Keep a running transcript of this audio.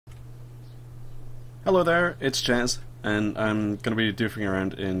Hello there, it's Chaz, and I'm going to be doofing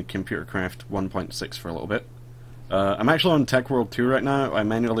around in Computercraft 1.6 for a little bit. I'm actually on Tech World 2 right now. I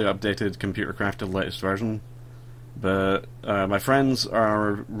manually updated Computercraft to the latest version, but my friends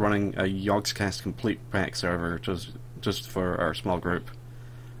are running a Yogscast Complete Pack server just for our small group,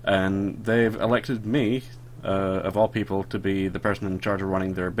 and they've elected me, of all people, to be the person in charge of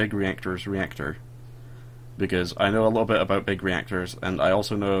running their Big Reactors reactor, because I know a little bit about big reactors, and I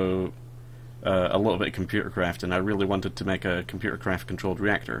also know a little bit of Computercraft, and I really wanted to make a Computercraft controlled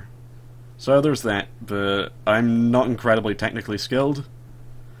reactor. So there's that, but I'm not incredibly technically skilled,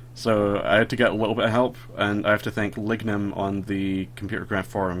 so I had to get a little bit of help, and I have to thank Lignum on the Computercraft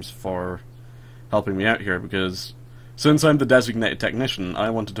forums for helping me out here, because since I'm the designated technician,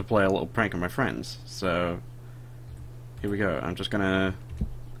 I wanted to play a little prank on my friends. So here we go. I'm just gonna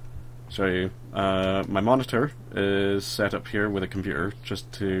show you. My monitor is set up here with a computer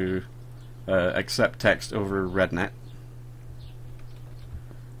just to accept text over RedNet.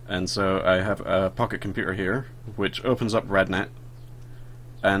 And so I have a pocket computer here, which opens up RedNet,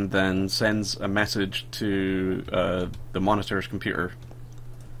 and then sends a message to the monitor's computer.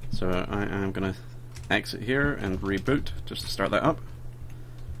 So I am going to exit here and reboot, just to start that up.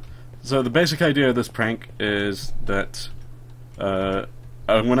 So the basic idea of this prank is that I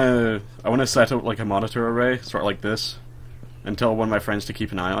want to set up like a monitor array, sort of like this, and tell one of my friends to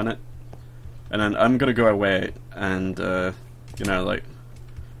keep an eye on it. And then I'm gonna go away and, you know, like,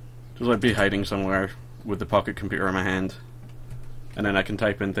 just like be hiding somewhere with the pocket computer in my hand. And then I can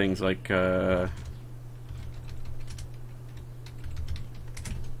type in things like, and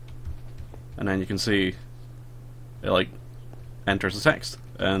then you can see it, like, enters the text.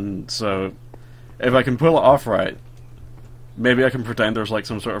 And so, if I can pull it off right, maybe I can pretend there's like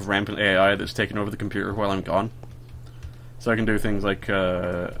some sort of rampant AI that's taking over the computer while I'm gone. So I can do things like,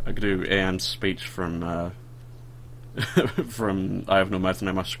 I could do AM's speech from, from I Have No Mouth and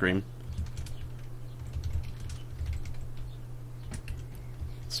I Must Scream.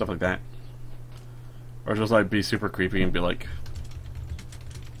 Stuff like that. Or just like be super creepy and be like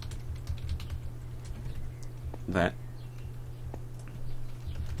that.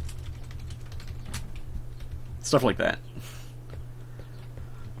 Stuff like that.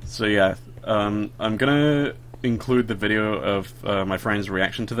 So yeah, I'm gonna include the video of my friend's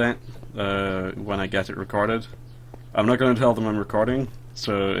reaction to that when I get it recorded. I'm not going to tell them I'm recording,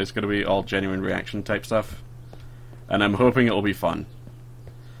 so it's going to be all genuine reaction type stuff, and I'm hoping it'll be fun.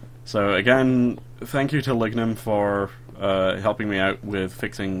 So again, thank you to Lignum for helping me out with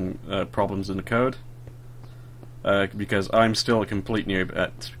fixing problems in the code, because I'm still a complete noob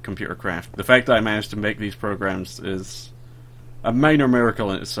at Computercraft. The fact that I managed to make these programs is a minor miracle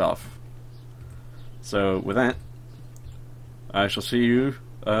in itself. So with that, I shall see you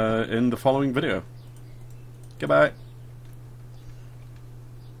in the following video. Goodbye.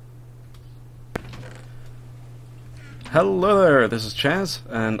 Hello there, this is Chaz,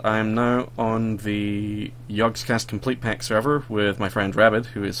 and I'm now on the Yogscast Complete Pack server with my friend Rabbit,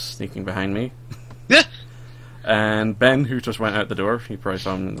 who is sneaking behind me. And Ben, who just went out the door. You probably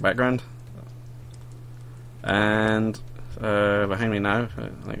saw him in the background. And behind me now,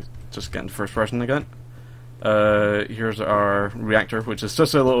 like, just getting the first person again. Here's our reactor, which is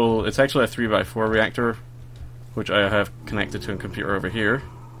just a little, it's actually a 3x4 reactor, which I have connected to a computer over here.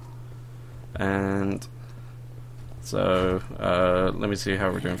 And so, let me see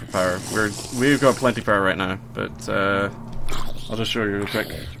how we're doing for power. We've got plenty of power right now, but I'll just show you real quick.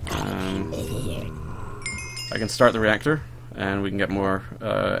 I can start the reactor, and we can get more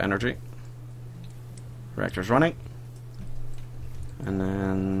energy. Reactor's running. And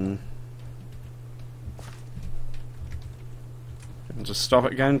then I can just stop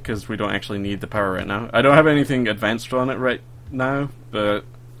it again, because we don't actually need the power right now. I don't have anything advanced on it right now, but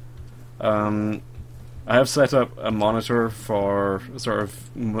I have set up a monitor for sort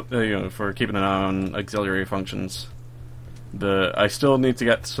of, you know, for keeping an eye on auxiliary functions. But I still need to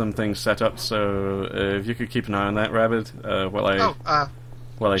get some things set up, so if you could keep an eye on that, Rabbit, while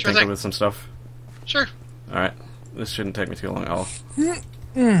I sure tinker with some stuff. Sure. Alright. This shouldn't take me too long at all.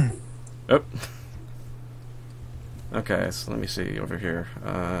 Oh. Okay, so let me see over here.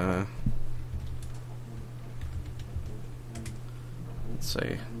 Let's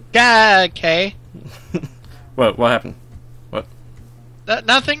see. Okay. What happened? What?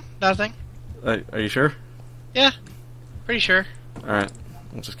 Nothing. Are you sure? Yeah, pretty sure. Alright,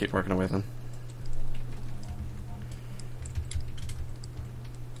 we'll just keep working away then.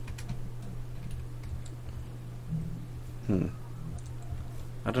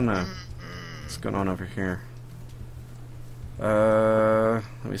 I don't know. What's going on over here?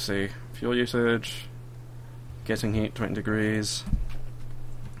 Let me see. Fuel usage. Getting heat 20 degrees.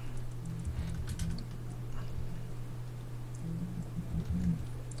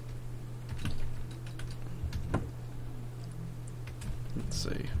 Let's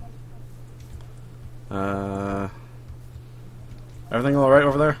see. Everything all right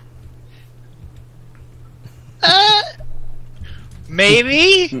over there?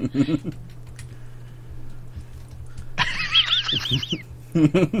 Maybe?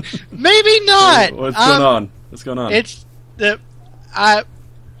 Maybe not! What's going on? What's going on? It's the... are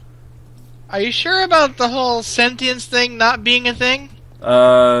you sure about the whole sentience thing not being a thing?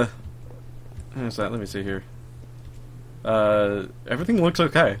 What's that? Let me see here. Everything looks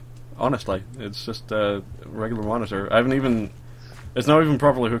okay. Honestly, it's just a regular monitor. I haven't even... It's not even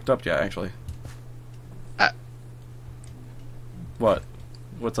properly hooked up yet, actually. What?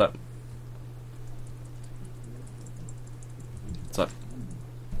 What's up? What's up?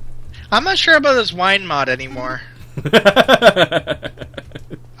 I'm not sure about this wine mod anymore.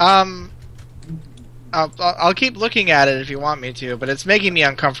 I'll keep looking at it if you want me to, but it's making me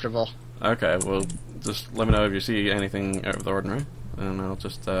uncomfortable. Okay, well, just let me know if you see anything out of the ordinary, and I'll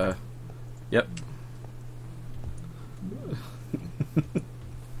just, yep.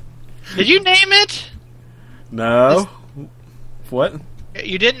 Did you name it? No. What?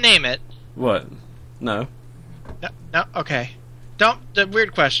 You didn't name it. What? No. No, okay. Don't...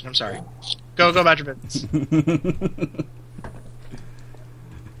 weird question, I'm sorry. Go about your business.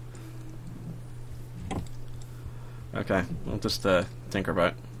 Okay, we'll just, tinker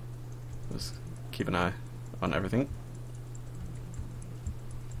about. Just keep an eye on everything.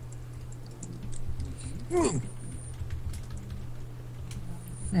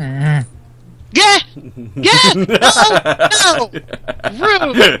 Yeah! Yeah! No! No!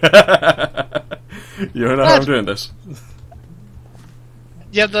 Rude! You don't know how I'm doing this.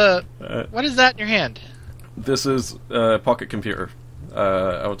 Yeah, what is that in your hand? This is a pocket computer.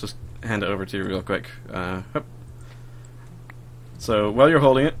 I'll just hand it over to you real quick. Hup. So while you're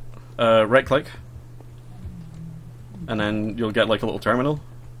holding it, right click, and then you'll get like a little terminal.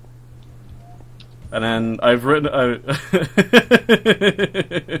 And then I've written...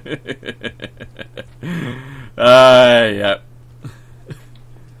 yeah.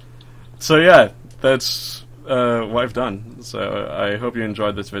 So yeah, that's what I've done. So I hope you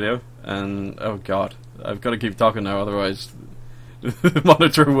enjoyed this video. And oh god, I've got to keep talking now, otherwise the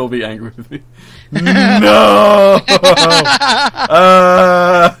monitor will be angry with me. No!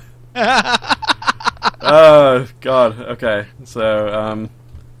 Oh god, okay. So,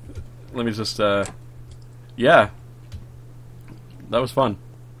 let me just, yeah. That was fun.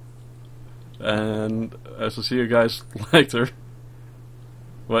 And I shall see you guys later.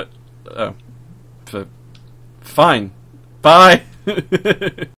 What? Oh. Fine. Bye!